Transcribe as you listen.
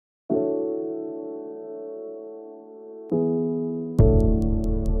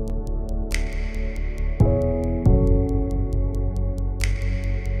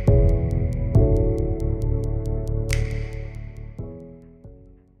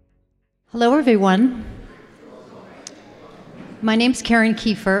Hello, everyone. My name's Karen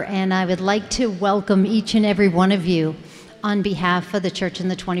Kiefer, and I would like to welcome each and every one of you on behalf of the Church in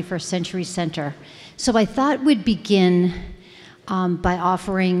the 21st Century Center. So I thought we'd begin by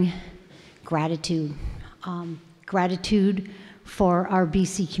offering gratitude. Gratitude for our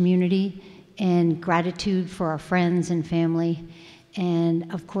BC community, and gratitude for our friends and family,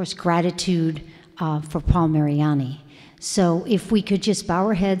 and of course gratitude for Paul Mariani. So if we could just bow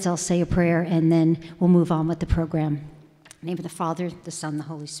our heads, I'll say a prayer, and then we'll move on with the program. In the name of the Father, the Son, the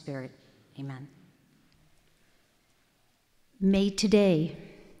Holy Spirit. Amen. May today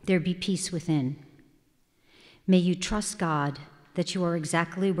there be peace within. May you trust God that you are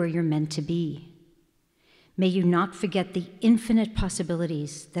exactly where you're meant to be. May you not forget the infinite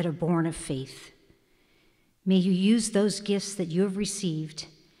possibilities that are born of faith. May you use those gifts that you have received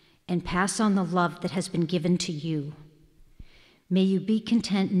and pass on the love that has been given to you. May you be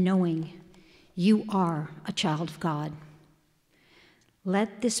content knowing you are a child of God.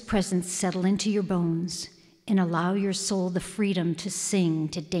 Let this presence settle into your bones and allow your soul the freedom to sing,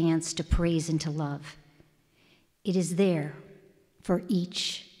 to dance, to praise, and to love. It is there for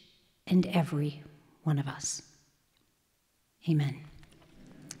each and every one of us. Amen.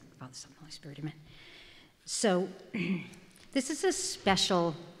 Father, Son, Holy Spirit, amen. So this is a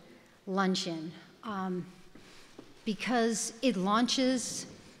special luncheon because it launches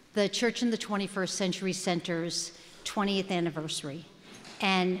the Church in the 21st Century Center's 20th anniversary.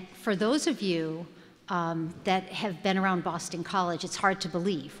 And for those of you that have been around Boston College, it's hard to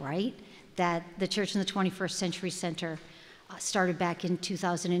believe, right? That the Church in the 21st Century Center started back in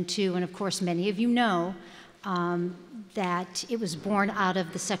 2002. And of course, many of you know that it was born out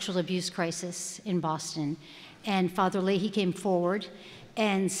of the sexual abuse crisis in Boston. And Father Leahy came forward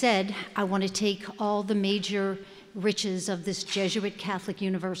and said, I want to take all the major riches of this Jesuit Catholic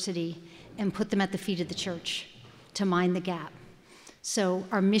university and put them at the feet of the church to mind the gap. So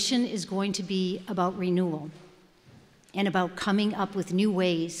our mission is going to be about renewal and about coming up with new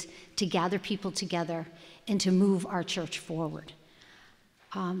ways to gather people together and to move our church forward.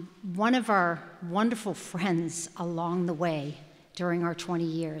 One of our wonderful friends along the way during our 20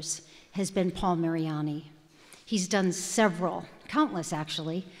 years has been Paul Mariani. He's done several, countless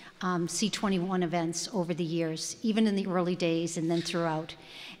actually, C21 events over the years, even in the early days and then throughout.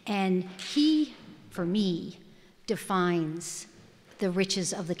 And he, for me, defines the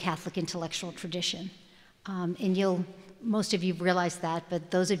riches of the Catholic intellectual tradition. And most of you realize that,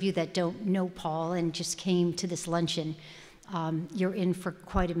 but those of you that don't know Paul and just came to this luncheon, you're in for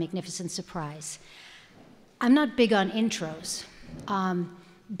quite a magnificent surprise. I'm not big on intros,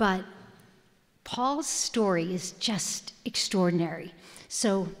 but Paul's story is just extraordinary.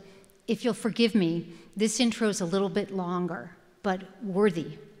 So if you'll forgive me, this intro is a little bit longer, but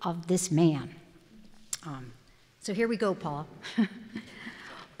worthy of this man. So here we go, Paul.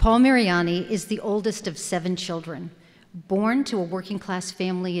 Paul Mariani is the oldest of 7 children, born to a working-class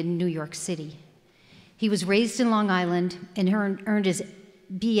family in New York City. He was raised in Long Island and earned his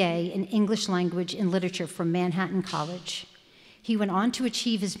BA in English Language and Literature from Manhattan College. He went on to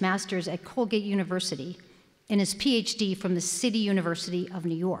achieve his master's at Colgate University and his PhD from the City University of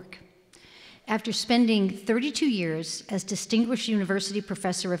New York. After spending 32 years as Distinguished University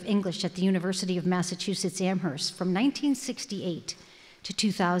Professor of English at the University of Massachusetts Amherst from 1968 to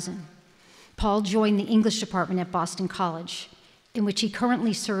 2000, Paul joined the English department at Boston College, in which he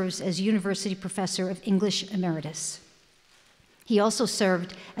currently serves as University Professor of English Emeritus. He also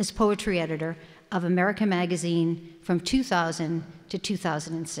served as poetry editor of America Magazine from 2000 to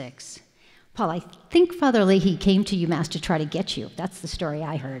 2006. Paul, I think Father Leahy came to UMass to try to get you. That's the story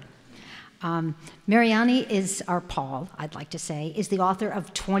I heard. Mariani is, or Paul, I'd like to say, is the author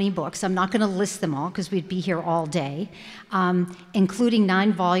of 20 books. I'm not going to list them all because we'd be here all day, including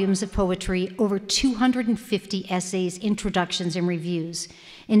 9 volumes of poetry, over 250 essays, introductions, and reviews.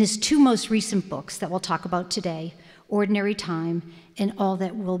 In his 2 most recent books that we'll talk about today, Ordinary Time and All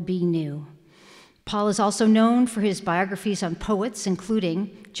That Will Be New. Paul is also known for his biographies on poets,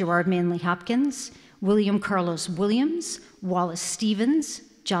 including Gerard Manley Hopkins, William Carlos Williams, Wallace Stevens,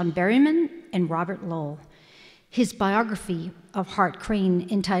 John Berryman, and Robert Lowell. His biography of Hart Crane,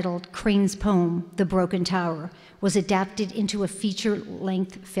 entitled Crane's Poem, The Broken Tower, was adapted into a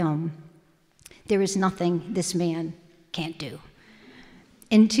feature-length film. There is nothing this man can't do.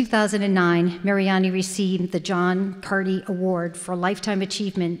 In 2009, Mariani received the John Carty Award for Lifetime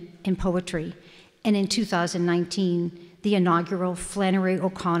Achievement in Poetry, and in 2019, the inaugural Flannery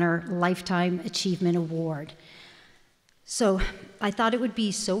O'Connor Lifetime Achievement Award. So I thought it would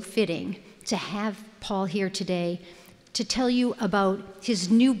be so fitting to have Paul here today to tell you about his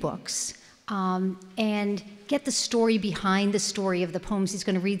new books, and get the story behind the story of the poems. He's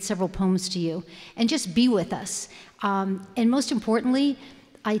going to read several poems to you and just be with us. And most importantly,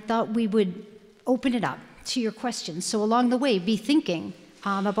 I thought we would open it up to your questions. So along the way, be thinking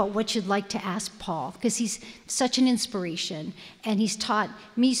about what you'd like to ask Paul, because he's such an inspiration, and he's taught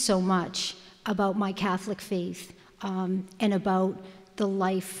me so much about my Catholic faith and about the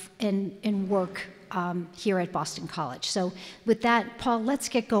life and work here at Boston College. So with that, Paul, let's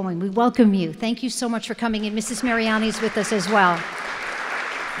get going. We welcome you. Thank you so much for coming, and Mrs. Mariani is with us as well.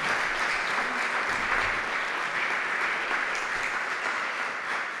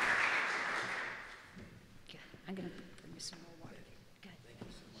 I'm going to bring you some more water. Good.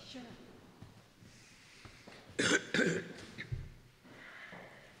 Shut up.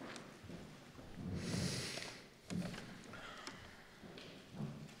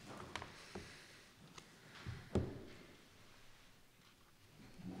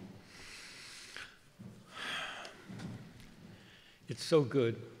 It's so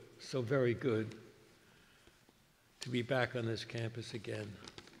good, so very good to be back on this campus again.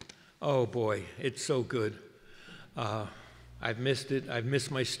 Oh boy, it's so good. I've missed it. I've missed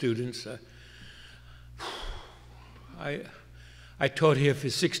my students. I taught here for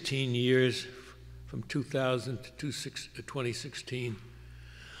 16 years, from 2000 to 2016.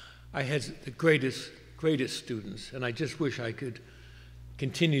 I had the greatest students, and I just wish I could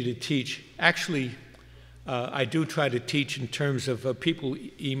continue to teach. Actually, I do try to teach in terms of people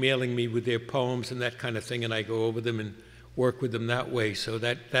emailing me with their poems and that kind of thing, and I go over them and work with them that way. So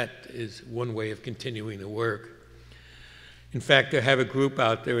that is one way of continuing the work. In fact, I have a group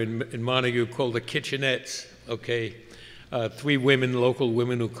out there in Montague called the Kitchenettes, okay? 3 women, local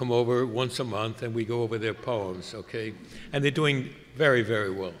women, who come over once a month, and we go over their poems, okay? And they're doing very,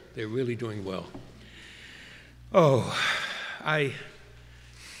 very well. They're really doing well. Oh, I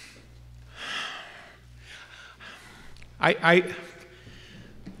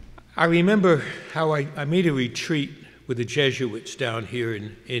remember how I made a retreat with the Jesuits down here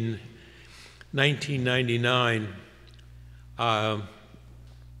in 1999. And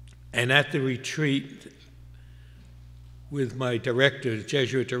at the retreat with my director, the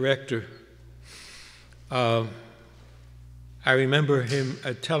Jesuit director, I remember him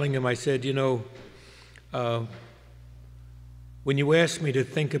telling him, I said, you know, when you asked me to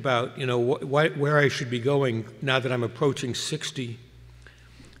think about, you know, where I should be going now that I'm approaching 60,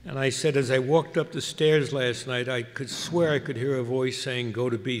 and I said, as I walked up the stairs last night, I could swear I could hear a voice saying, go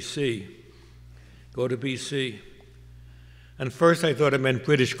to BC, go to BC. And first I thought it meant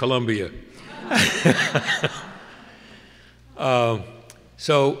British Columbia.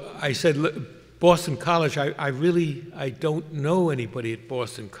 So I said, Boston College, I don't know anybody at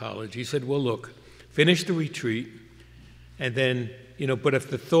Boston College. He said, well, look, finish the retreat, and then, you know, but if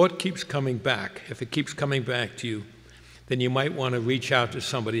the thought keeps coming back, if it keeps coming back to you, then you might want to reach out to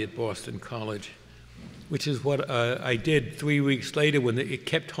somebody at Boston College, which is what I did 3 weeks later when it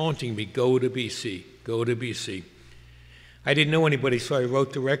kept haunting me, go to BC, go to BC. I didn't know anybody, so I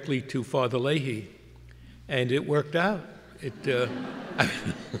wrote directly to Father Leahy, and it worked out.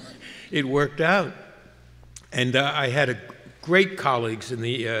 It worked out. And I had great colleagues in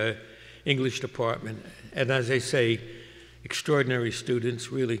the English department, and as I say, extraordinary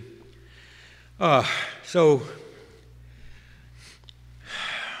students, really. So,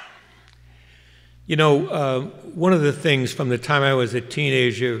 you know, one of the things from the time I was a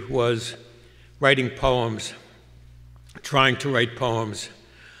teenager was writing poems, trying to write poems.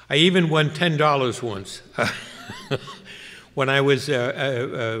 I even won $10 once when I was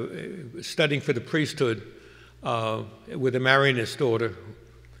studying for the priesthood with a Marianist order,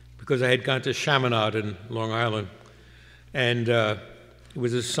 because I had gone to Chaminade in Long Island. And it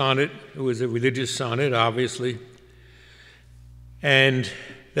was a sonnet, it was a religious sonnet, obviously. And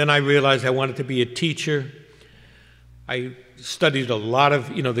then I realized I wanted to be a teacher. I studied a lot of,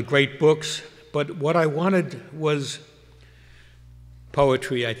 you know, the great books, but what I wanted was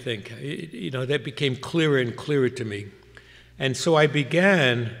poetry, I think. You know, that became clearer and clearer to me. And so I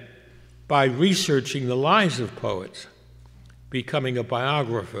began by researching the lives of poets, becoming a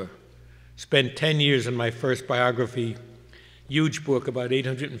biographer. Spent 10 years in my first biography, huge book, about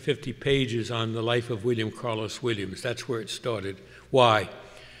 850 pages on the life of William Carlos Williams. That's where it started. Why?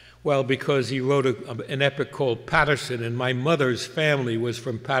 Well, because he wrote an epic called Paterson, and my mother's family was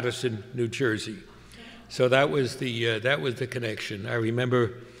from Paterson, New Jersey. So that was the connection. I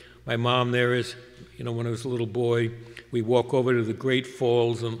remember my mom there is, you know, when I was a little boy, we walk over to the Great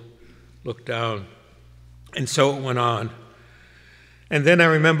Falls and look down. And so it went on. And then I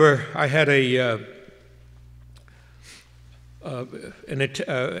remember I had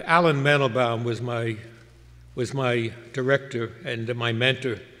Alan Mandelbaum was my director and my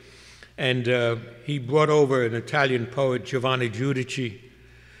mentor, and he brought over an Italian poet, Giovanni Giudici,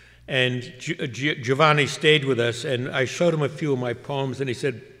 and Giovanni stayed with us, and I showed him a few of my poems, and he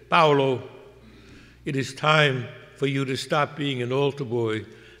said, "Paolo, it is time for you to stop being an altar boy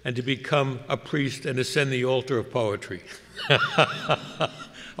and to become a priest and ascend the altar of poetry."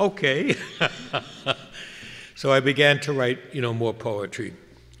 Okay. So I began to write, more poetry.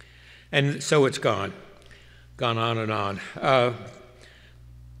 And so it's gone on and on.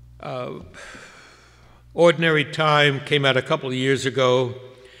 Ordinary Time came out a couple of years ago.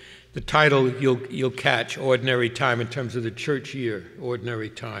 The title you'll catch, Ordinary Time, in terms of the church year, Ordinary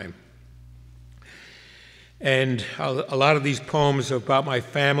Time. And a lot of these poems are about my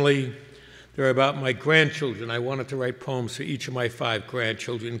family. They're about my grandchildren. I wanted to write poems for each of my 5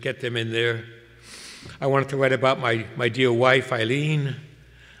 grandchildren, get them in there. I wanted to write about my dear wife, Eileen.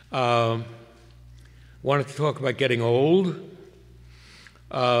 Wanted to talk about getting old,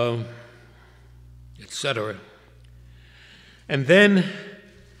 etc. And then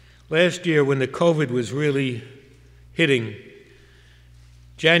last year, when the COVID was really hitting,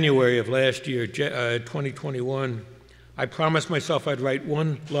 January of last year, 2021, I promised myself I'd write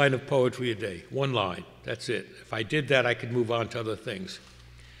 1 line of poetry a day, 1 line, that's it. If I did that, I could move on to other things.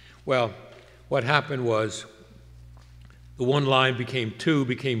 Well, what happened was the 1 line became 2,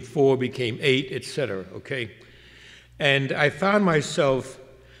 became 4, became 8, etc., okay? And I found myself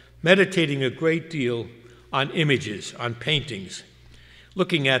meditating a great deal on images, on paintings,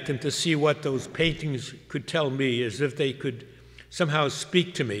 looking at them to see what those paintings could tell me, as if they could somehow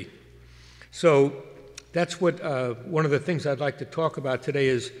speak to me. So that's what one of the things I'd like to talk about today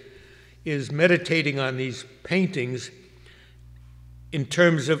is meditating on these paintings in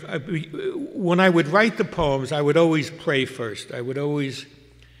terms of, when I would write the poems, I would always pray first. I would always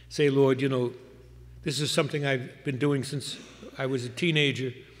say, Lord, this is something I've been doing since I was a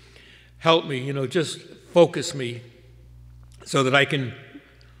teenager. Help me, just focus me so that I can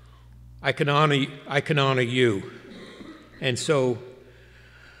honor you. And so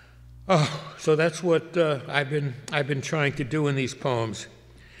that's what I've been trying to do in these poems.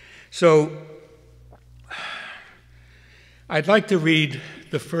 So I'd like to read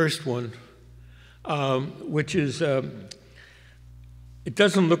the first one, which is, it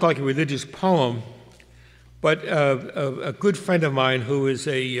doesn't look like a religious poem, but a good friend of mine who is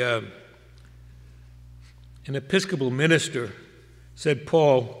an Episcopal minister said,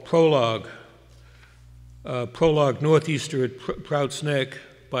 Paul, prologue, Northeaster at Prout's Neck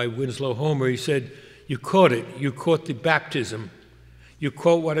by Winslow Homer, he said, you caught it. You caught the baptism. You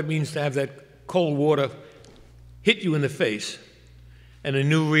caught what it means to have that cold water hit you in the face and a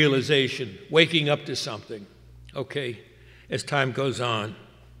new realization, waking up to something, okay, as time goes on.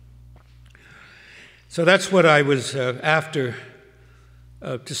 So that's what I was after,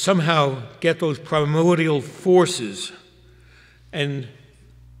 to somehow get those primordial forces and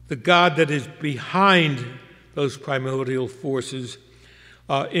the God that is behind those primordial forces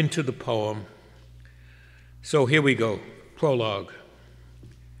into the poem. So here we go, prologue.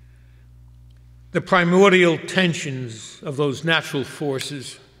 The primordial tensions of those natural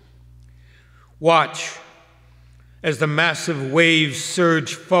forces. Watch as the massive waves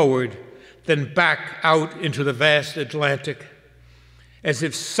surge forward, then back out into the vast Atlantic, as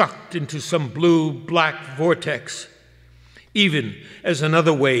if sucked into some blue-black vortex, even as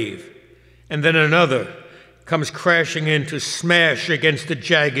another wave, and then another, comes crashing in to smash against the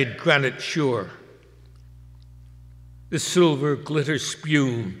jagged granite shore. The silver glitter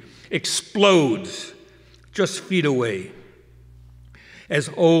spume explodes just feet away, as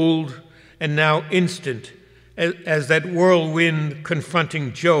old and now instant as that whirlwind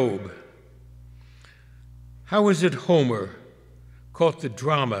confronting Job. How is it Homer caught the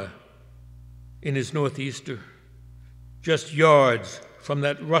drama in his Northeaster, just yards from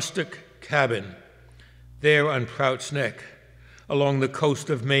that rustic cabin there on Prout's Neck, along the coast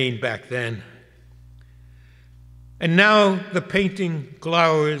of Maine back then? And now the painting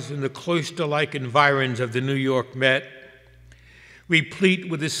glowers in the cloister-like environs of the New York Met, replete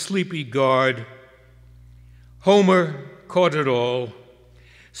with a sleepy guard. Homer caught it all.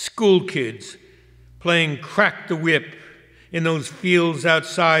 School kids playing crack the whip in those fields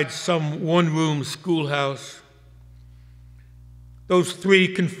outside some one-room schoolhouse. Those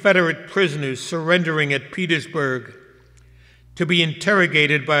 3 Confederate prisoners surrendering at Petersburg to be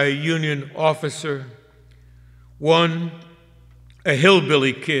interrogated by a Union officer. One, a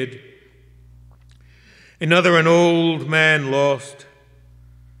hillbilly kid. Another, an old man lost.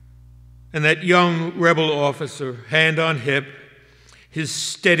 and that young rebel officer, hand on hip, his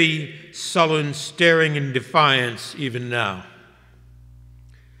steady, sullen staring in defiance even now.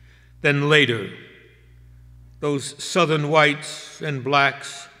 Then later, those Southern whites and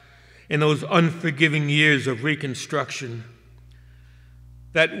blacks in those unforgiving years of Reconstruction,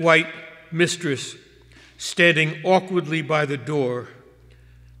 that white mistress standing awkwardly by the door,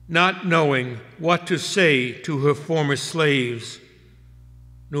 not knowing what to say to her former slaves,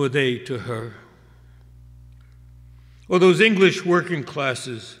 nor they to her. Or those English working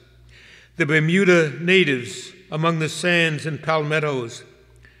classes, the Bermuda natives among the sands and palmettos,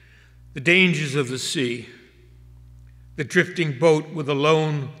 the dangers of the sea, the drifting boat with a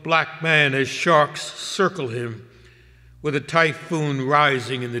lone black man as sharks circle him, with a typhoon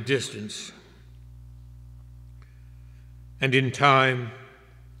rising in the distance. And in time,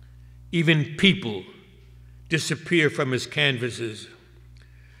 even people disappear from his canvases,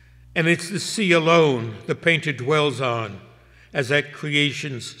 and it's the sea alone the painter dwells on as at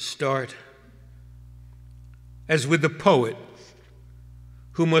creation's start. As with the poet,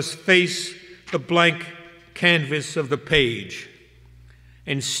 who must face the blank canvas of the page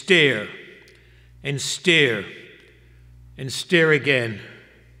and stare and stare and stare again.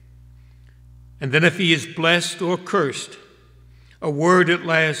 And then if he is blessed or cursed, a word at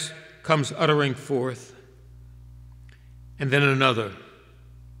last comes uttering forth, and then another,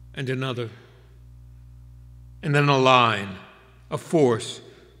 and another, and then a line, a force,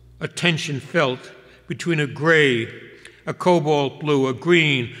 a tension felt between a gray, a cobalt blue, a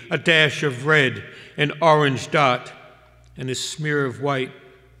green, a dash of red, an orange dot, and a smear of white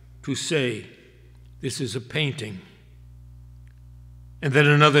to say, this is a painting. And then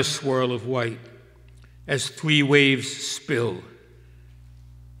another swirl of white as three waves spill,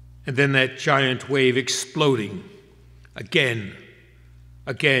 and then that giant wave exploding again,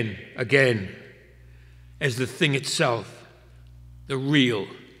 again, again, as the thing itself, the real,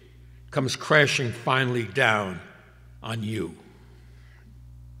 comes crashing finally down on you.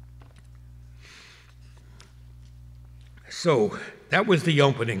 So that was the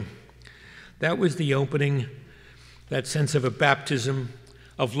opening. That was the opening, that sense of a baptism,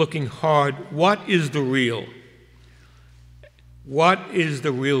 of looking hard. What is the real? What is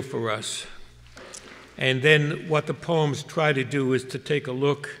the real for us? And then what the poems try to do is to take a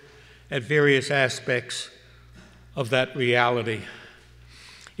look at various aspects of that reality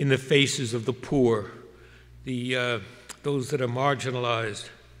in the faces of the poor, those that are marginalized,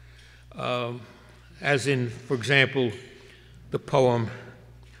 as in, for example, the poem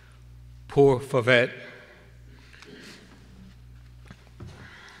Pour Favette.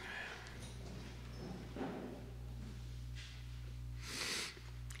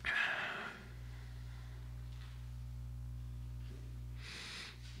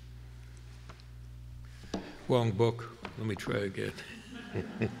 Wrong book. Let me try again.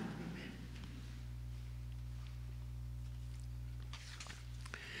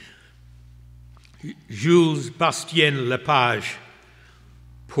 Jules Bastien Lepage,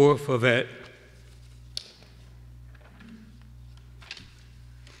 Pour Favette.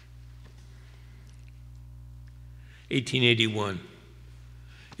 (1881).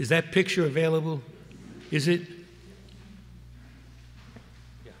 Is that picture available? Is it?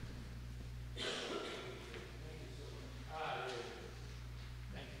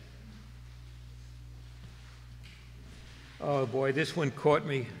 Oh boy, this one caught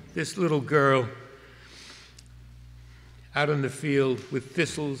me. This little girl out in the field with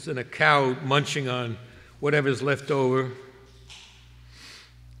thistles and a cow munching on whatever's left over.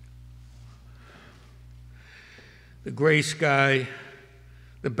 The gray sky,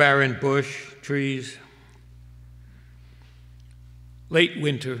 the barren bush, trees. Late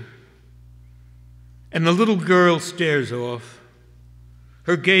winter, and the little girl stares off,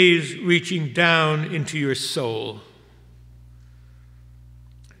 her gaze reaching down into your soul.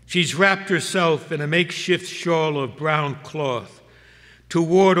 She's wrapped herself in a makeshift shawl of brown cloth to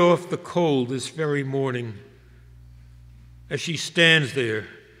ward off the cold this very morning as she stands there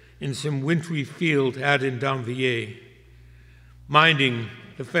in some wintry field out in Danvilliers, minding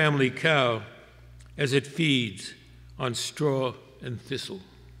the family cow as it feeds on straw and thistle.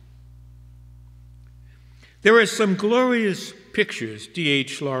 There are some glorious pictures,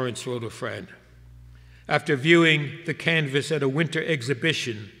 D.H. Lawrence wrote a friend, after viewing the canvas at a winter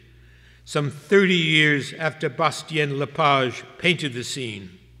exhibition some 30 years after Bastien Lepage painted the scene,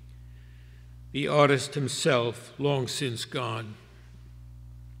 the artist himself long since gone.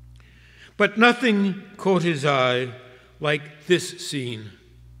 But nothing caught his eye like this scene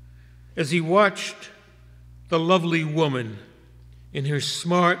as he watched the lovely woman in her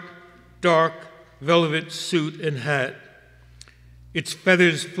smart dark velvet suit and hat, its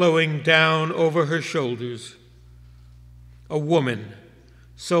feathers flowing down over her shoulders. A woman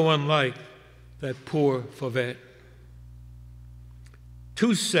so unlike that poor Fauvet.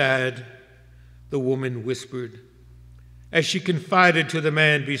 Too sad, the woman whispered, as she confided to the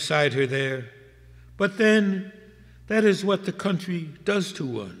man beside her there. But then, that is what the country does to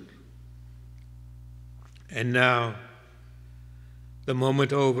one. And now, the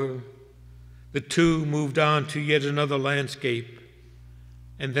moment over, the two moved on to yet another landscape,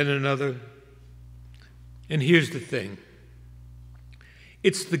 and then another. And here's the thing.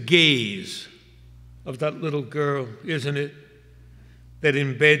 It's the gaze of that little girl, isn't it, that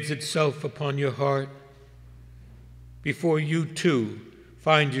embeds itself upon your heart before you too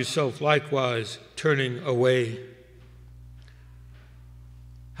find yourself likewise turning away.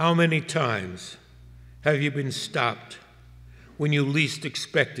 How many times have you been stopped when you least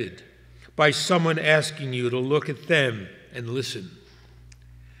expected by someone asking you to look at them and listen?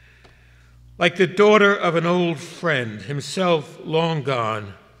 Like the daughter of an old friend, himself long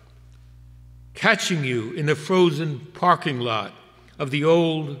gone, catching you in the frozen parking lot of the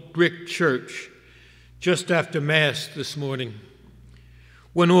old brick church just after Mass this morning,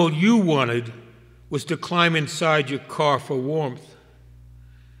 when all you wanted was to climb inside your car for warmth,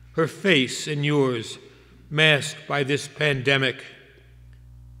 her face and yours masked by this pandemic,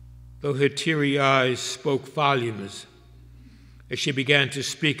 though her teary eyes spoke volumes as she began to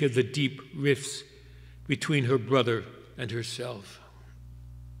speak of the deep rifts between her brother and herself.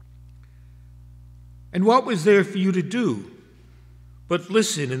 And what was there for you to do but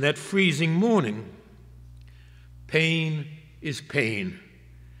listen in that freezing morning? Pain is pain.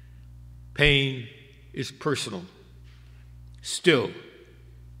 Pain is personal. Still,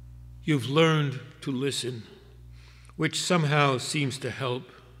 you've learned to listen, which somehow seems to help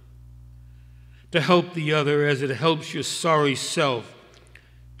the other as it helps your sorry self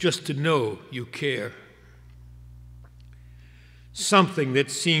just to know you care. Something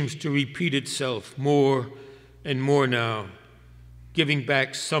that seems to repeat itself more and more now, giving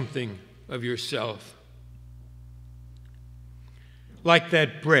back something of yourself. Like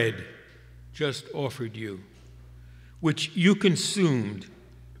that bread just offered you, which you consumed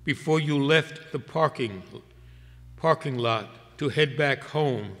before you left the parking lot to head back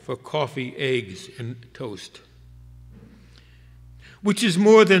home for coffee, eggs, and toast, which is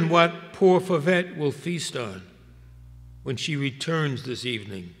more than what poor Fauvet will feast on when she returns this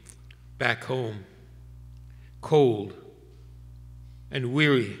evening back home, cold and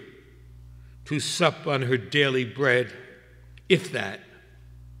weary, to sup on her daily bread, if that.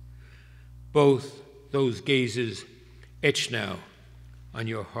 Both those gazes etch now on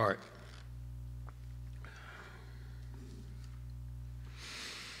your heart.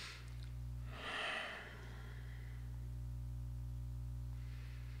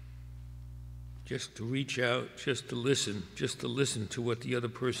 Just to reach out, just to listen to what the other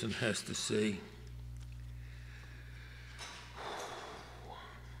person has to say.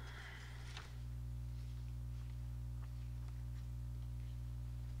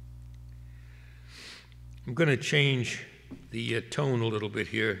 I'm going to change the tone a little bit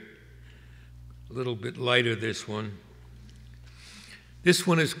here, a little bit lighter this one. This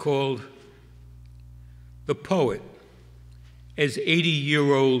one is called The Poet as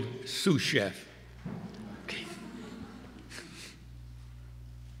 80-year-old sous chef. Okay.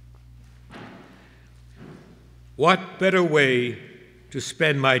 What better way to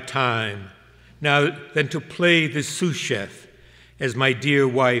spend my time now than to play the sous chef as my dear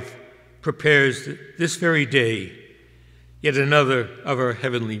wife prepares this very day yet another of our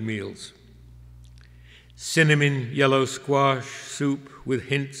heavenly meals. Cinnamon yellow squash soup with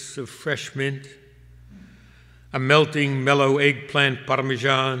hints of fresh mint, a melting mellow eggplant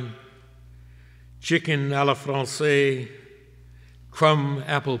parmesan, chicken à la Francais, crumb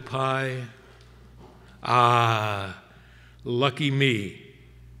apple pie. Ah, lucky me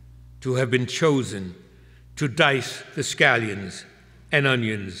to have been chosen to dice the scallions and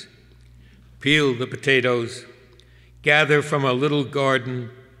onions, peel the potatoes, gather from a little garden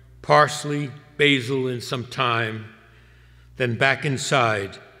parsley, basil, and some thyme, then back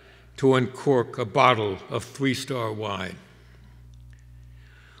inside to uncork a bottle of 3-star wine.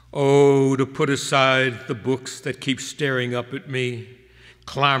 Oh, to put aside the books that keep staring up at me,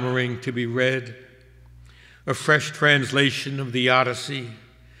 clamoring to be read, a fresh translation of the Odyssey,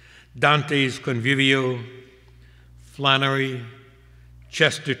 Dante's Convivio, Flannery,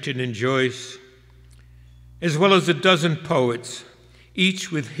 Chesterton and Joyce, as well as a dozen poets,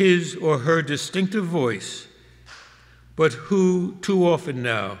 each with his or her distinctive voice, but who too often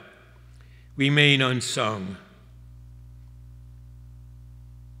now remain unsung.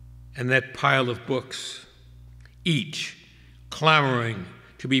 And that pile of books, each clamoring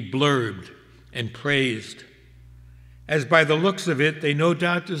to be blurbed and praised, as by the looks of it they no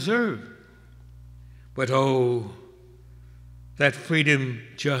doubt deserve. But oh, that freedom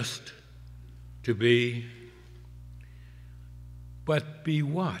just to be. But be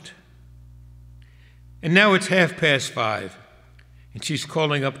what? And now it's 5:30, and she's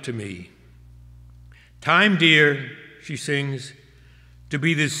calling up to me. Time, dear, she sings, to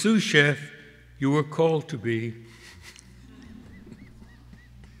be the sous chef you were called to be.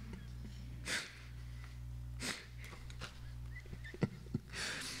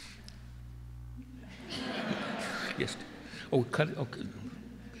 Yes. Oh, cut it. Okay.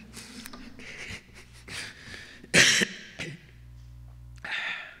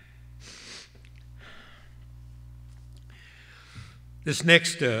 This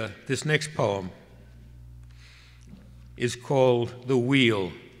next poem is called The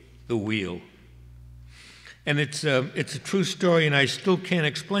Wheel, The Wheel. And it's a true story, and I still can't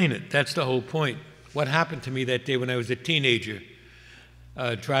explain it. That's the whole point. What happened to me that day when I was a teenager,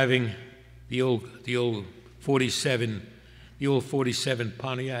 driving the old 47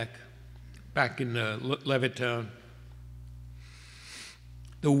 Pontiac back in Levittown.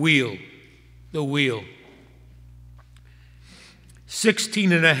 The wheel.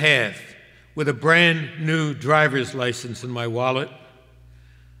 16 and a half, with a brand new driver's license in my wallet,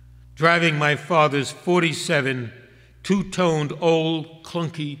 driving my father's 47 two-toned old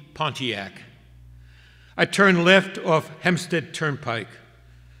clunky Pontiac. I turned left off Hempstead Turnpike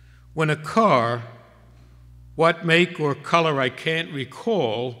when a car, what make or color I can't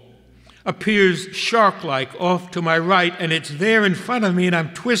recall, appears shark-like off to my right, and it's there in front of me, and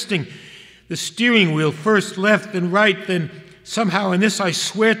I'm twisting the steering wheel first left then right, then somehow, and this I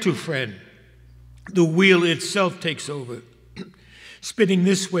swear to, friend, the wheel itself takes over, spinning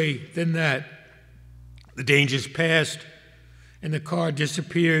this way, then that. The danger's past, and the car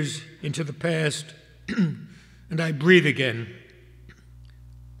disappears into the past, and I breathe again.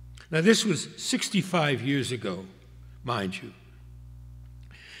 Now, this was 65 years ago, mind you,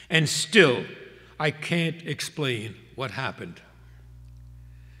 and still I can't explain what happened.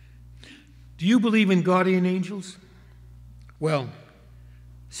 Do you believe in guardian angels? Well,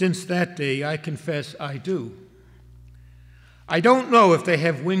 since that day, I confess I do. I don't know if they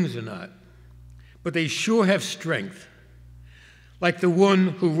have wings or not, but they sure have strength, like the one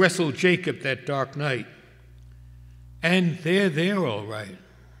who wrestled Jacob that dark night. And they're there all right.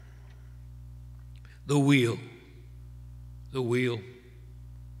 The wheel.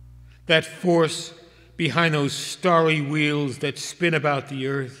 That force behind those starry wheels that spin about the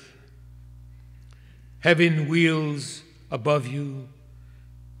earth. Heaven wheels above you,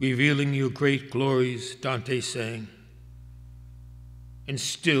 revealing your great glories, Dante sang. And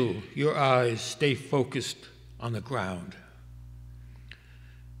still your eyes stay focused on the ground.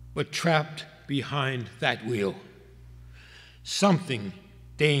 But trapped behind that wheel, something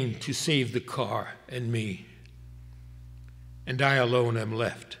deigned to save the car and me. And I alone am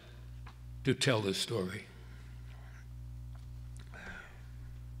left to tell the story.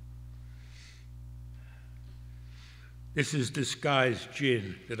 This is disguised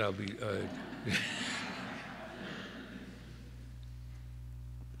gin that I'll be...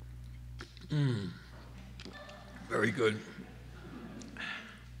 Very good.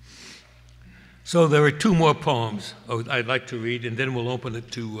 So there are two more poems I'd like to read, and then we'll open it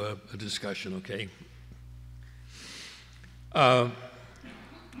to a discussion, okay? And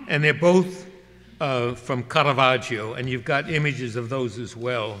they're both from Caravaggio, and you've got images of those as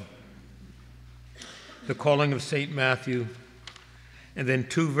well. The Calling of St. Matthew, and then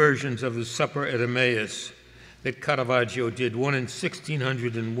two versions of the Supper at Emmaus that Caravaggio did, one in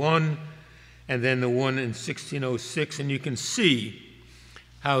 1601 and then the one in 1606. And you can see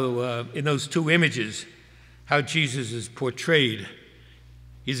how, in those two images, how Jesus is portrayed.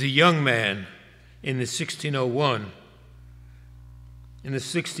 He's a young man in the 1601. In the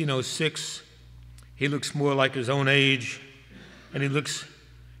 1606, he looks more like his own age, and he looks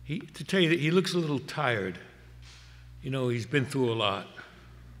a little tired. You know, he's been through a lot.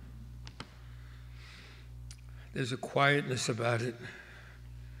 There's a quietness about it.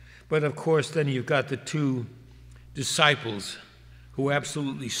 But of course, then you've got the two disciples who are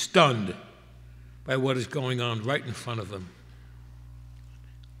absolutely stunned by what is going on right in front of them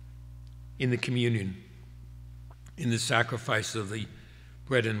in the communion, in the sacrifice of the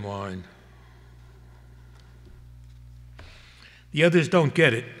bread and wine. The others don't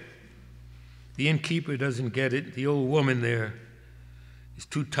get it. The innkeeper doesn't get it. The old woman there, He's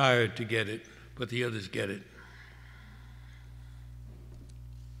too tired to get it, but the others get it.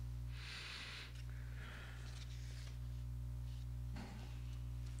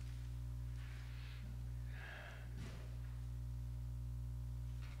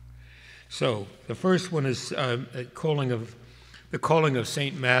 So the first one is the calling of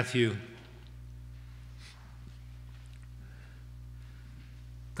Saint Matthew.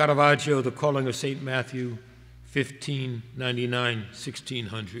 Caravaggio, The Calling of Saint Matthew, 1599,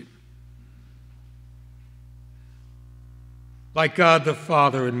 1600. Like God the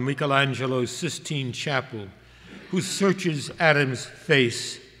Father in Michelangelo's Sistine Chapel, who searches Adam's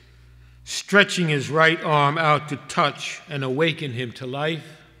face, stretching his right arm out to touch and awaken him to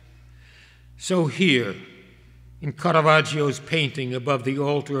life, so here, in Caravaggio's painting above the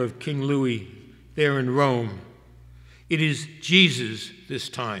altar of King Louis, there in Rome, it is Jesus this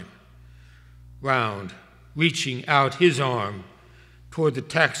time, round, reaching out his arm toward the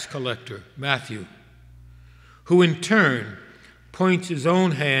tax collector, Matthew, who in turn points his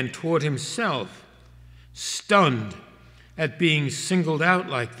own hand toward himself, stunned at being singled out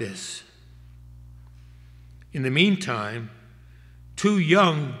like this. In the meantime, two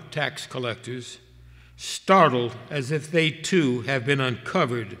young tax collectors, startled as if they too have been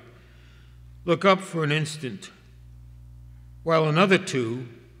uncovered, look up for an instant, while another two,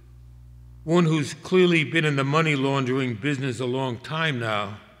 one who's clearly been in the money laundering business a long time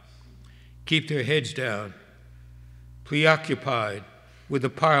now, keep their heads down, preoccupied with the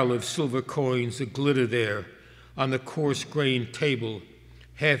pile of silver coins that glitter there on the coarse-grained table,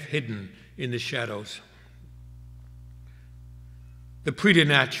 half hidden in the shadows. The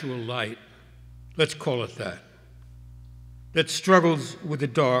preternatural light, let's call it that struggles with the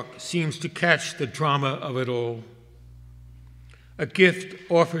dark, seems to catch the drama of it all. A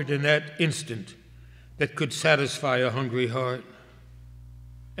gift offered in that instant that could satisfy a hungry heart.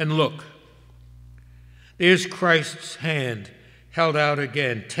 And look, there's Christ's hand held out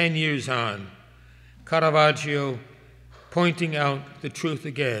again, 10 years on, Caravaggio pointing out the truth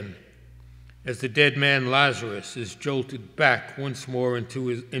again, as the dead man Lazarus is jolted back once more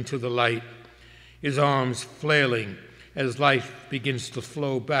into the light, his arms flailing as life begins to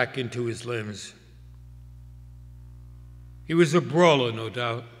flow back into his limbs. He was a brawler, no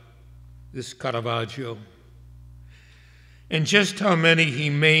doubt, this Caravaggio. And just how many he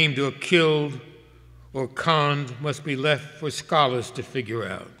maimed or killed or conned must be left for scholars to figure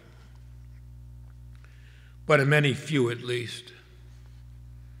out. But a many few at least.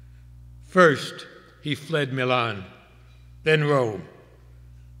 First, he fled Milan, then Rome,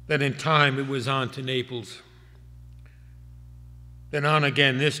 then in time it was on to Naples, then on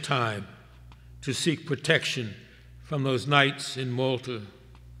again this time to seek protection from those nights in Malta.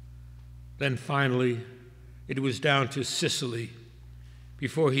 Then finally, it was down to Sicily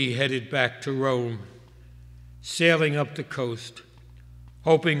before he headed back to Rome, sailing up the coast,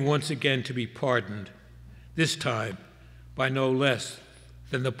 hoping once again to be pardoned, this time by no less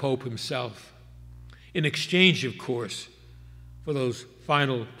than the Pope himself, in exchange, of course, for those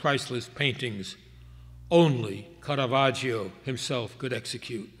final priceless paintings only Caravaggio himself could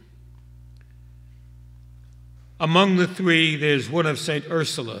execute. Among the three, there's one of St.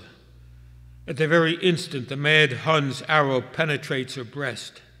 Ursula. At the very instant the mad Hun's arrow penetrates her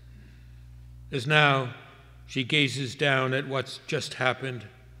breast, as now she gazes down at what's just happened,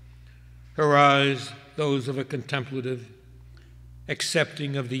 her eyes those of a contemplative,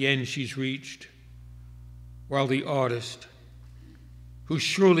 accepting of the end she's reached, while the artist, who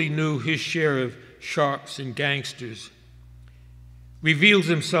surely knew his share of sharks and gangsters, reveals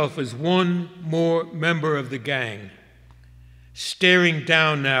himself as one more member of the gang, staring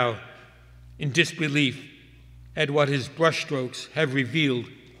down now in disbelief at what his brushstrokes have revealed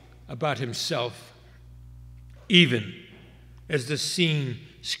about himself, even as the scene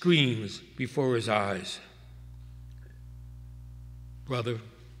screams before his eyes. Brother,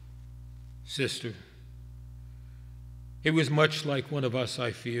 sister, it was much like one of us,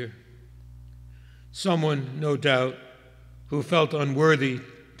 I fear. Someone, no doubt, who felt unworthy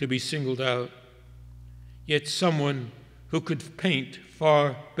to be singled out, yet someone who could paint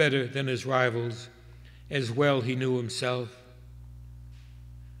far better than his rivals, as well he knew himself.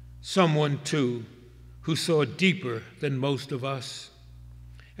 Someone, too, who saw deeper than most of us,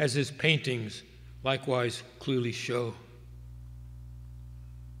 as his paintings likewise clearly show.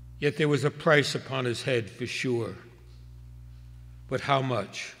 Yet there was a price upon his head for sure. But how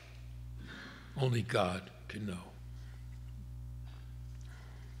much? Only God can know.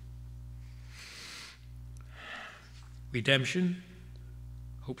 Redemption?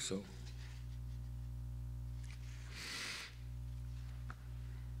 Hope so.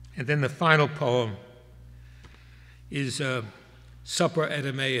 And then the final poem is Supper at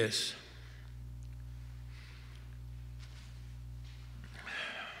Emmaus.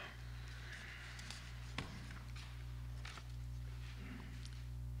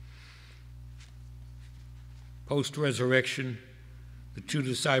 Post-resurrection, the two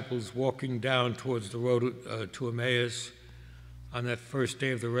disciples walking down towards the road to Emmaus on that first day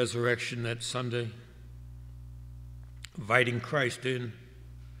of the resurrection, that Sunday, inviting Christ in,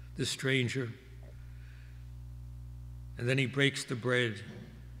 the stranger. And then he breaks the bread,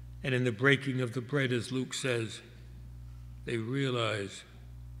 and in the breaking of the bread, as Luke says, they realize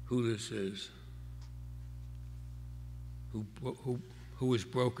who this is, who was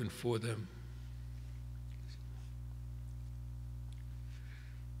broken for them.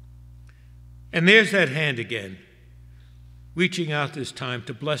 And there's that hand again, reaching out this time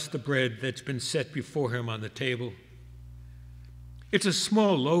to bless the bread that's been set before him on the table. It's a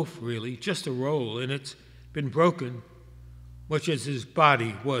small loaf, really, just a roll, and it's been broken, much as his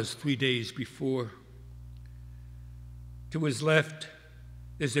body was 3 days before. To his left,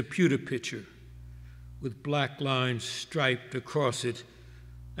 there's a pewter pitcher with black lines striped across it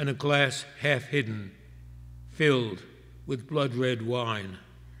and a glass half hidden, filled with blood-red wine.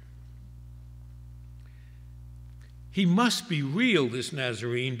 He must be real, this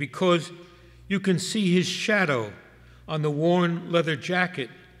Nazarene, because you can see his shadow on the worn leather jacket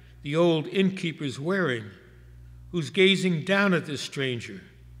the old innkeeper's wearing, who's gazing down at this stranger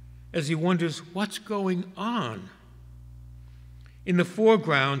as he wonders what's going on. In the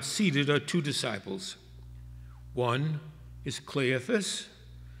foreground, seated, are two disciples. One is Cleophas.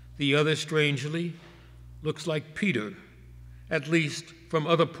 The other, strangely, looks like Peter, at least from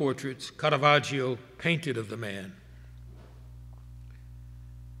other portraits Caravaggio painted of the man.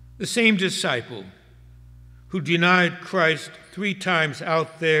 The same disciple who denied Christ 3 times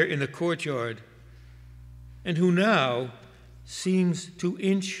out there in the courtyard, and who now seems to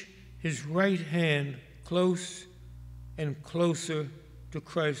inch his right hand close and closer to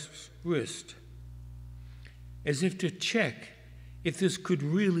Christ's wrist, as if to check if this could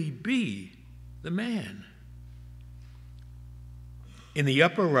really be the man. In the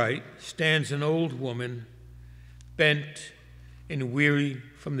upper right stands an old woman, bent and weary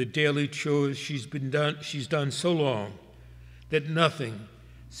from the daily chores she's done so long that nothing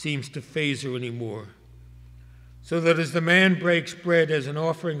seems to faze her anymore. So that as the man breaks bread as an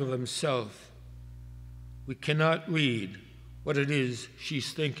offering of himself, we cannot read what it is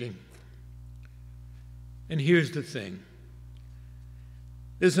she's thinking. And here's the thing.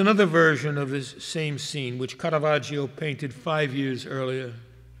 There's another version of this same scene which Caravaggio painted 5 years earlier.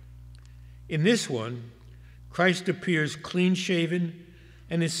 In this one, Christ appears clean-shaven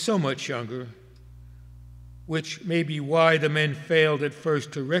and is so much younger, which may be why the men failed at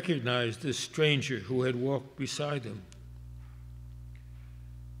first to recognize this stranger who had walked beside them.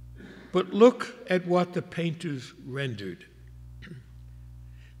 But look at what the painters rendered.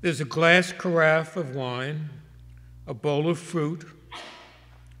 There's a glass carafe of wine, a bowl of fruit,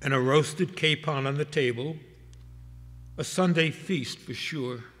 and a roasted capon on the table, a Sunday feast for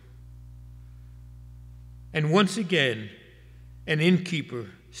sure. And once again, an innkeeper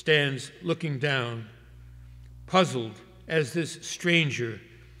stands looking down, puzzled as this stranger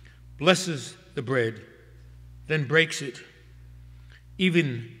blesses the bread, then breaks it,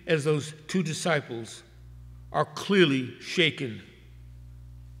 even as those two disciples are clearly shaken,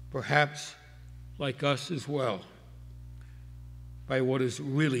 perhaps like us as well, by what is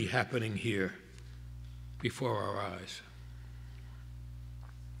really happening here before our eyes.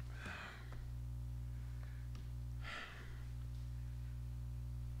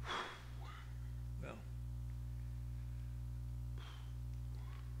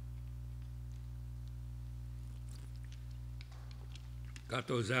 Got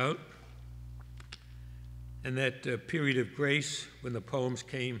those out. And that period of grace when the poems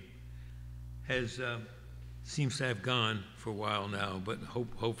came has seems to have gone for a while now, but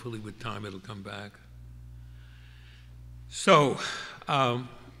hopefully with time it'll come back. So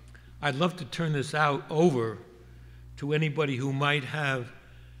I'd love to turn this over to anybody who might have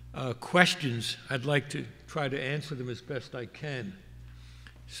questions. I'd like to try to answer them as best I can.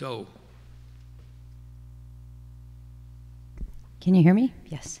 So. Can you hear me?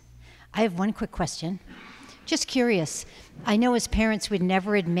 Yes. I have one quick question. Just curious, I know as parents we'd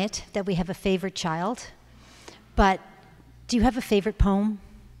never admit that we have a favorite child, but do you have a favorite poem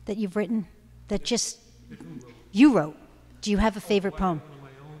that you've written that just you wrote? Do you have a favorite poem?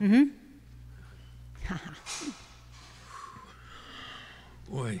 Mm-hmm.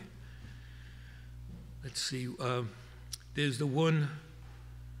 Boy, let's see. There's the one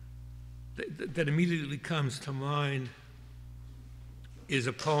that immediately comes to mind is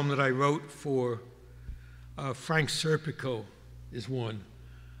a poem that I wrote for Frank Serpico is one.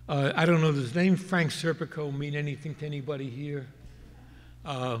 I don't know, does the name Frank Serpico mean anything to anybody here?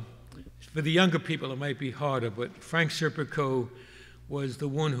 For the younger people, it might be harder, but Frank Serpico was the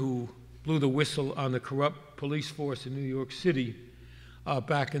one who blew the whistle on the corrupt police force in New York City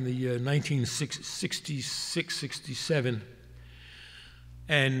back in the 1966, 67.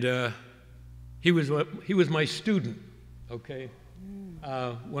 And he was my student, okay?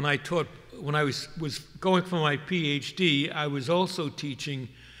 When I was going for my PhD, I was also teaching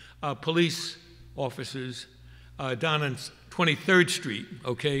police officers down on 23rd Street,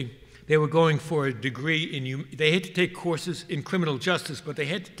 okay? They were going for a degree in, they had to take courses in criminal justice, but they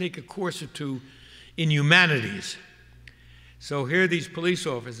had to take a course or two in humanities. So here are these police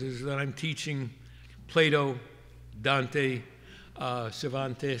officers that I'm teaching Plato, Dante,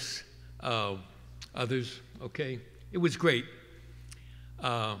 Cervantes, others, okay? It was great.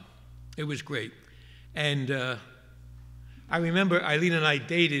 It was great. And I remember Eileen and I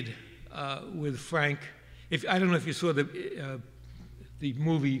dated with Frank. I don't know if you saw the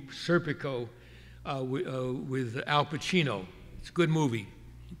movie Serpico with Al Pacino. It's a good movie.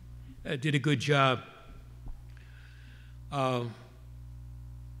 Did a good job. But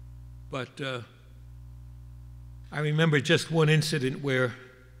I remember just one incident where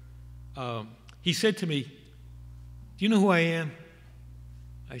he said to me, "Do you know who I am?"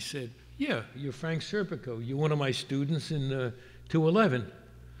 I said, "Yeah, you're Frank Serpico. You're one of my students in 211.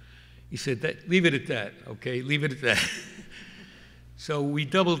 He said, "Leave it at that, okay? Leave it at that." So we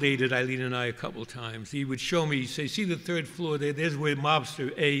double dated, Eileen and I, a couple times. He would show me, he'd say, "See the third floor there? There's where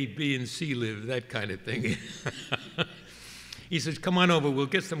mobster A, B, and C live," that kind of thing. He says, "Come on over, we'll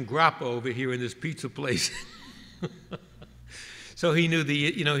get some grappa over here in this pizza place." So he knew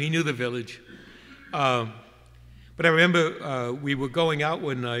the village. But I remember we were going out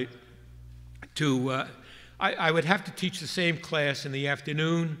one night to, I would have to teach the same class in the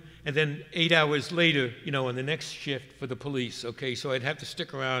afternoon, and then 8 hours later, on the next shift for the police, okay? So I'd have to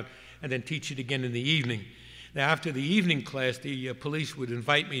stick around and then teach it again in the evening. Now, after the evening class, the police would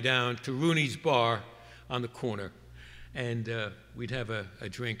invite me down to Rooney's Bar on the corner, and we'd have a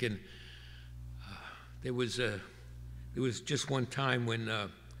drink. And there was just one time when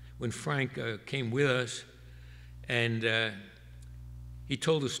Frank came with us, and he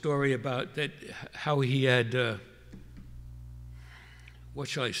told a story about how he had, what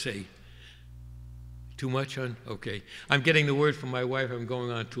shall I say? Too much on? Okay. I'm getting the word from my wife, I'm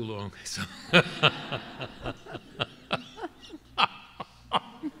going on too long. So,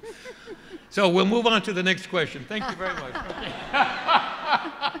 so we'll move on to the next question. Thank you very much. Okay.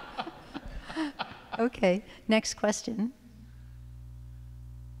 Okay, next question.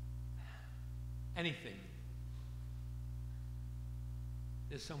 Anything.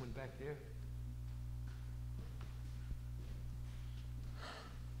 There's someone back there.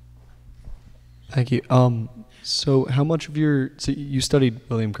 Thank you. So how much of so you studied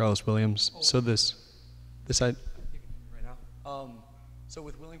William Carlos Williams, so this I right now. So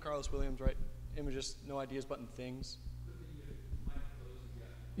with William Carlos Williams, right, images, no ideas, but in things.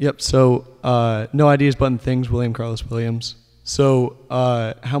 Yep, so no ideas, but in things, William Carlos Williams. So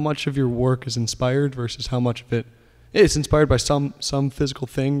how much of your work is inspired versus how much of it's inspired by some physical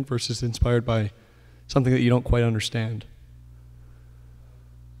thing versus inspired by something that you don't quite understand?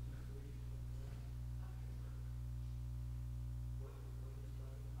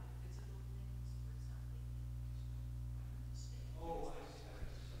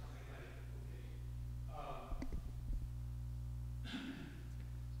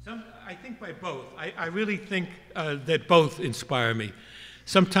 I think by both. I really think that both inspire me.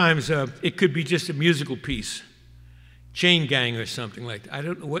 Sometimes it could be just a musical piece, Chain Gang or something like that. I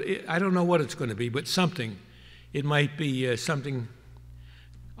don't know what it's going to be, but something. It might be something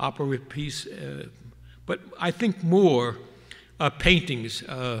opera piece, but I think more paintings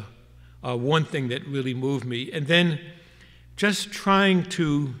are one thing that really moved me, and then just trying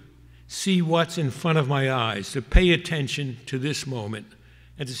to see what's in front of my eyes, to pay attention to this moment,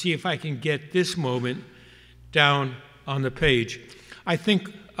 and to see if I can get this moment down on the page. I think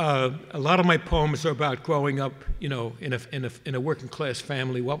a lot of my poems are about growing up, in a working class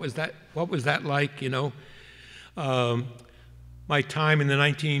family. What was that like? My time in the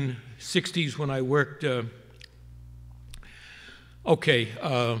 1960s when I worked.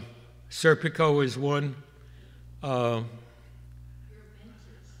 Serpico is one.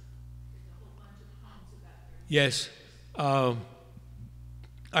 Yes.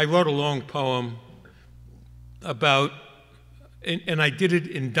 I wrote a long poem about and I did it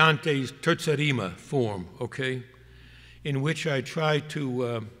in Dante's terza rima form, okay, in which I try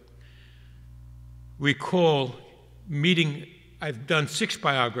to recall meeting. I've done 6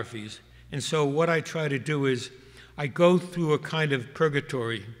 biographies, and so what I try to do is I go through a kind of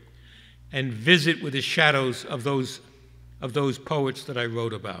purgatory and visit with the shadows of those poets that I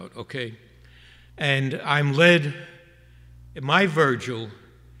wrote about, okay? And I'm led, my Virgil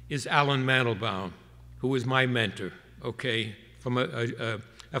is Alan Mandelbaum, who was my mentor, okay, from a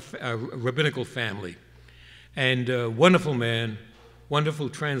rabbinical family. And a wonderful man, wonderful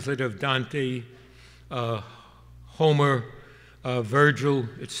translator of Dante, Homer, Virgil,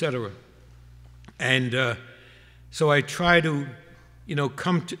 etc. And so I try to,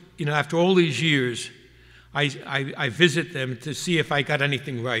 come to, after all these years, I visit them to see if I got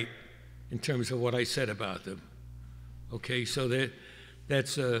anything right in terms of what I said about them. Okay, so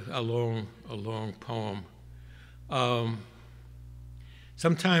that's a long poem.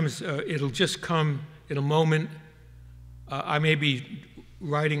 Sometimes it'll just come in a moment. I may be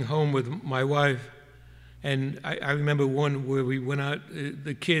riding home with my wife, and I remember one where we went out,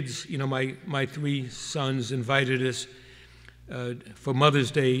 the kids, my 3 sons invited us for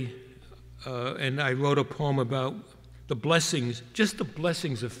Mother's Day, and I wrote a poem about the blessings, just the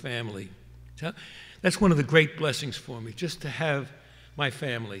blessings of family. That's one of the great blessings for me, just to have my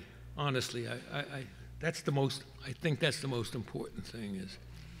family, honestly. That's the most, I think that's the most important thing is.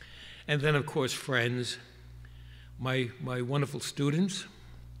 And then, of course, friends, my wonderful students.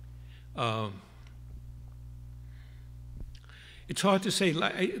 It's hard to say.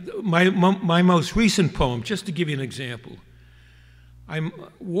 My most recent poem, just to give you an example, I'm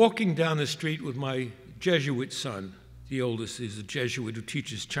walking down the street with my Jesuit son. The oldest is a Jesuit who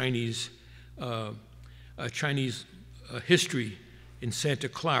teaches Chinese history in Santa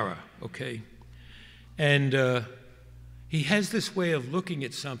Clara, okay? And he has this way of looking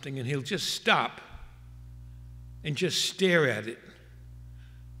at something, and he'll just stop and just stare at it.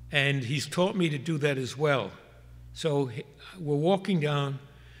 And he's taught me to do that as well. So we're walking down,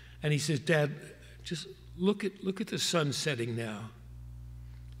 and he says, "Dad, just look at the sun setting now."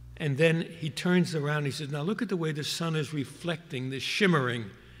 And then he turns around and he says, "Now look at the way the sun is reflecting, the shimmering,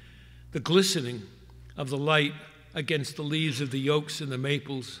 the glistening of the light against the leaves of the oaks and the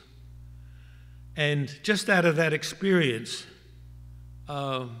maples." And just out of that experience,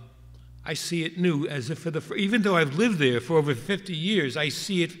 I see it new, as if even though I've lived there for over 50 years, I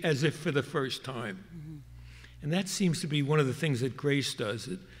see it as if for the first time. Mm-hmm. And that seems to be one of the things that grace does.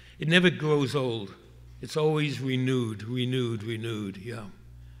 It never grows old. It's always renewed, yeah.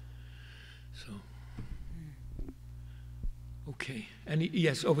 So, okay. And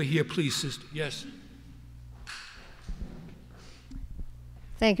yes, over here, please, sister. Yes.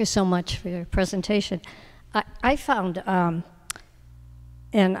 Thank you so much for your presentation. I found, and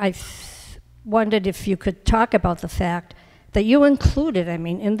I wondered if you could talk about the fact that you included,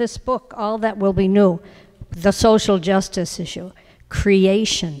 in this book, all that will be new, the social justice issue,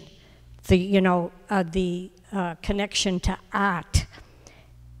 creation, the connection to art,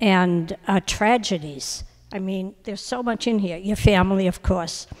 and tragedies. There's so much in here. Your family, of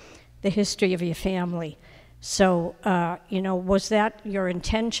course, the history of your family. So, was that your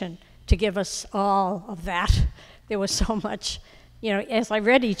intention to give us all of that? There was so much, as I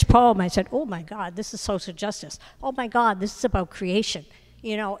read each poem, I said, oh my God, this is social justice. Oh my God, this is about creation.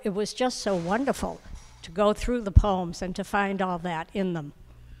 It was just so wonderful to go through the poems and to find all that in them.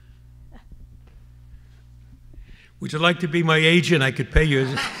 Would you like to be my agent? I could pay you.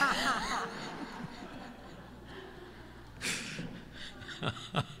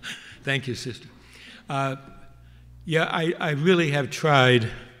 Thank you, sister. Yeah, I really have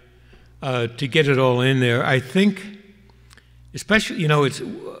tried to get it all in there. I think, especially, it's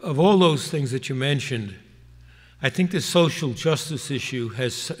of all those things that you mentioned, I think the social justice issue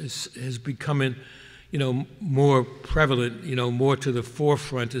has become, more prevalent, more to the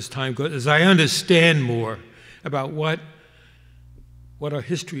forefront as time goes, as I understand more about what our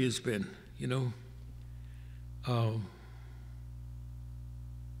history has been,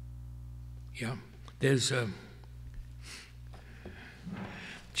 Yeah, there's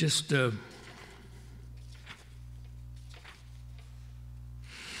just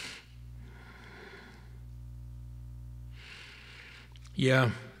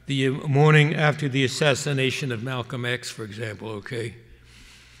yeah, the morning after the assassination of Malcolm X, for example, okay.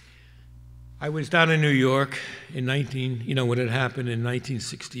 I was down in New York in when it happened in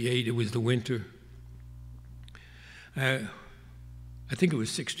 1968. It was the winter. I think it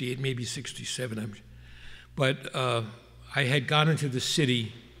was 68, maybe 67. But I had gone into the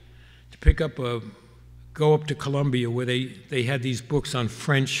city to pick up a go up to Columbia where they had these books on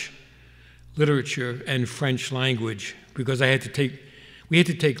French literature and French language, because we had to take,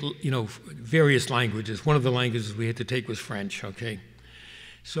 various languages. One of the languages we had to take was French, okay?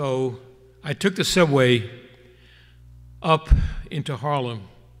 So I took the subway up into Harlem,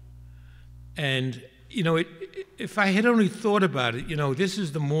 and, if I had only thought about it, this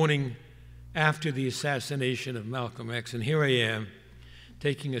is the morning after the assassination of Malcolm X, and here I am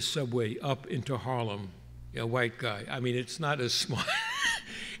taking a subway up into Harlem, a white guy. I mean, it's not as smart.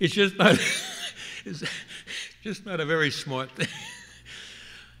 It's just not a very smart thing.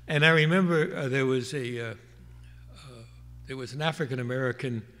 And I remember there was an African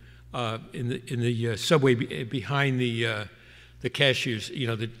American in the subway behind the cashiers,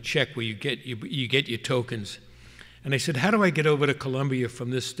 the check where you get your tokens. And I said, "How do I get over to Columbia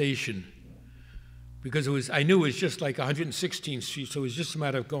from this station?" Because I knew it was just like 116th Street, so it was just a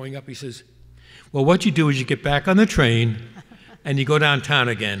matter of going up. He says, "Well, what you do is you get back on the train and you go downtown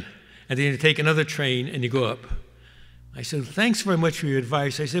again, and then you take another train and you go up." I said, "Thanks very much for your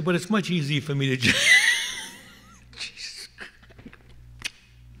advice." I said, "But it's much easier for me to just..."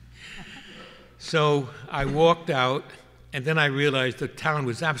 So I walked out, and then I realized the town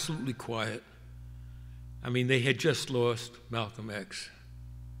was absolutely quiet. I mean, they had just lost Malcolm X.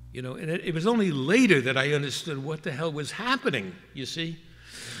 And it was only later that I understood what the hell was happening, you see?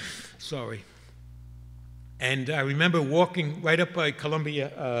 Sorry. And I remember walking right up by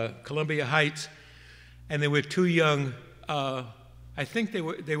Columbia Heights, and there were two young, I think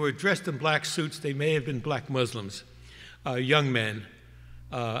they were dressed in black suits. They may have been black Muslims, young men.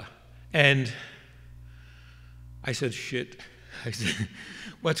 And I said, "Shit." I said,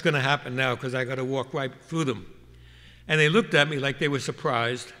 "What's going to happen now? Because I got to walk right through them." And they looked at me like they were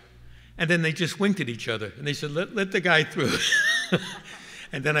surprised. And then they just winked at each other. And they said, let the guy through.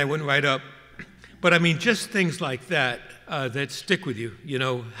 And then I went right up. But I mean, just things like that that stick with you,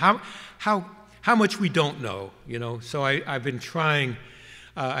 how much we don't know, So I've been trying.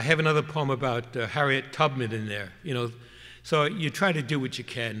 I have another poem about Harriet Tubman in there, So you try to do what you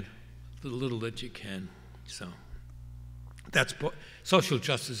can, the little that you can. So that's social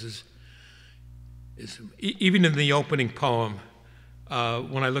justice is even in the opening poem.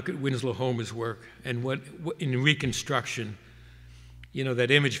 When I look at Winslow Homer's work and what in Reconstruction,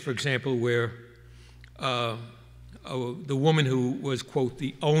 that image, for example, where the woman who was, quote,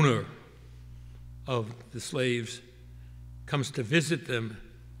 the owner of the slaves comes to visit them,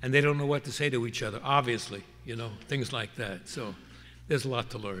 and they don't know what to say to each other, obviously, things like that. So there's a lot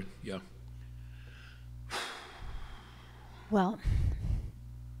to learn, yeah. Well,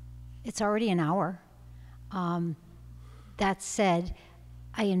 it's already an hour. That said,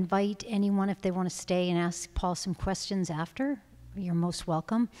 I invite anyone, if they want to stay and ask Paul some questions after, you're most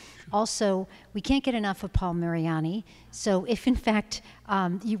welcome. Also, we can't get enough of Paul Mariani, so if in fact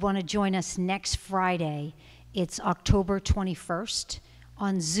you want to join us next Friday, it's October 21st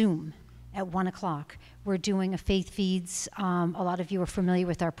on Zoom at 1 o'clock. We're doing a Faith Feeds. A lot of you are familiar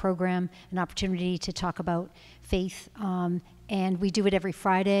with our program, an opportunity to talk about faith. And we do it every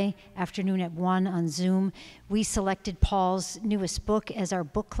Friday afternoon at 1 on Zoom. We selected Paul's newest book as our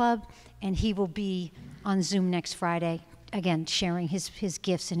book club, and he will be on Zoom next Friday, again, sharing his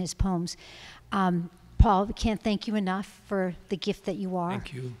gifts and his poems. Paul, we can't thank you enough for the gift that you are.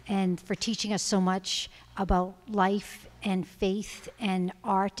 Thank you. And for teaching us so much about life and faith and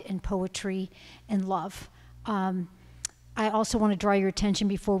art and poetry and love. I also want to draw your attention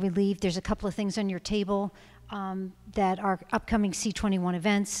before we leave. There's a couple of things on your table that are upcoming C21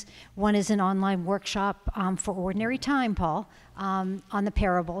 events. One is an online workshop for ordinary time, Paul, on the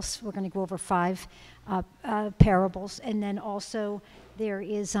parables. We're going to go over 5 parables. And then also there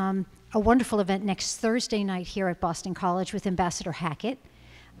is a wonderful event next Thursday night here at Boston College with Ambassador Hackett,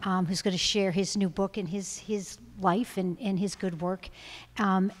 who's going to share his new book and his life and his good work.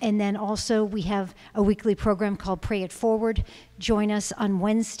 And then also we have a weekly program called Pray It Forward. Join us on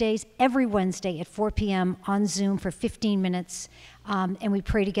Wednesdays, every Wednesday at 4 p.m. on Zoom for 15 minutes. And we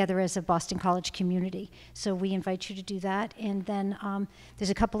pray together as a Boston College community. So we invite you to do that. And then there's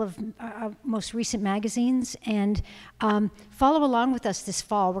a couple of most recent magazines. And follow along with us this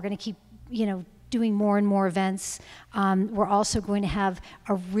fall. We're going to keep, doing more and more events. We're also going to have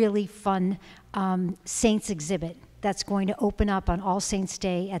a really fun Saints exhibit that's going to open up on All Saints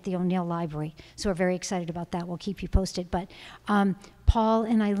Day at the O'Neill Library. So we're very excited about that. We'll keep you posted. But Paul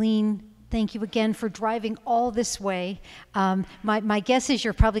and Eileen, thank you again for driving all this way. My guess is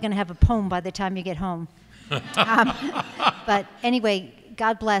you're probably going to have a poem by the time you get home. But anyway,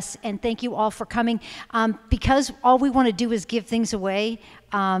 God bless, and thank you all for coming. Because all we want to do is give things away,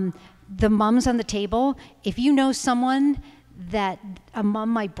 the mums on the table, if you know someone that a mom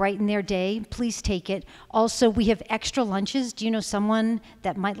might brighten their day, please take it. Also, we have extra lunches. Do you know someone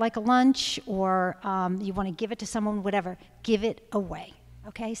that might like a lunch, or you want to give it to someone, whatever, give it away.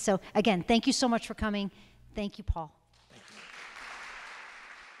 Okay, so again, thank you so much for coming. Thank you, Paul.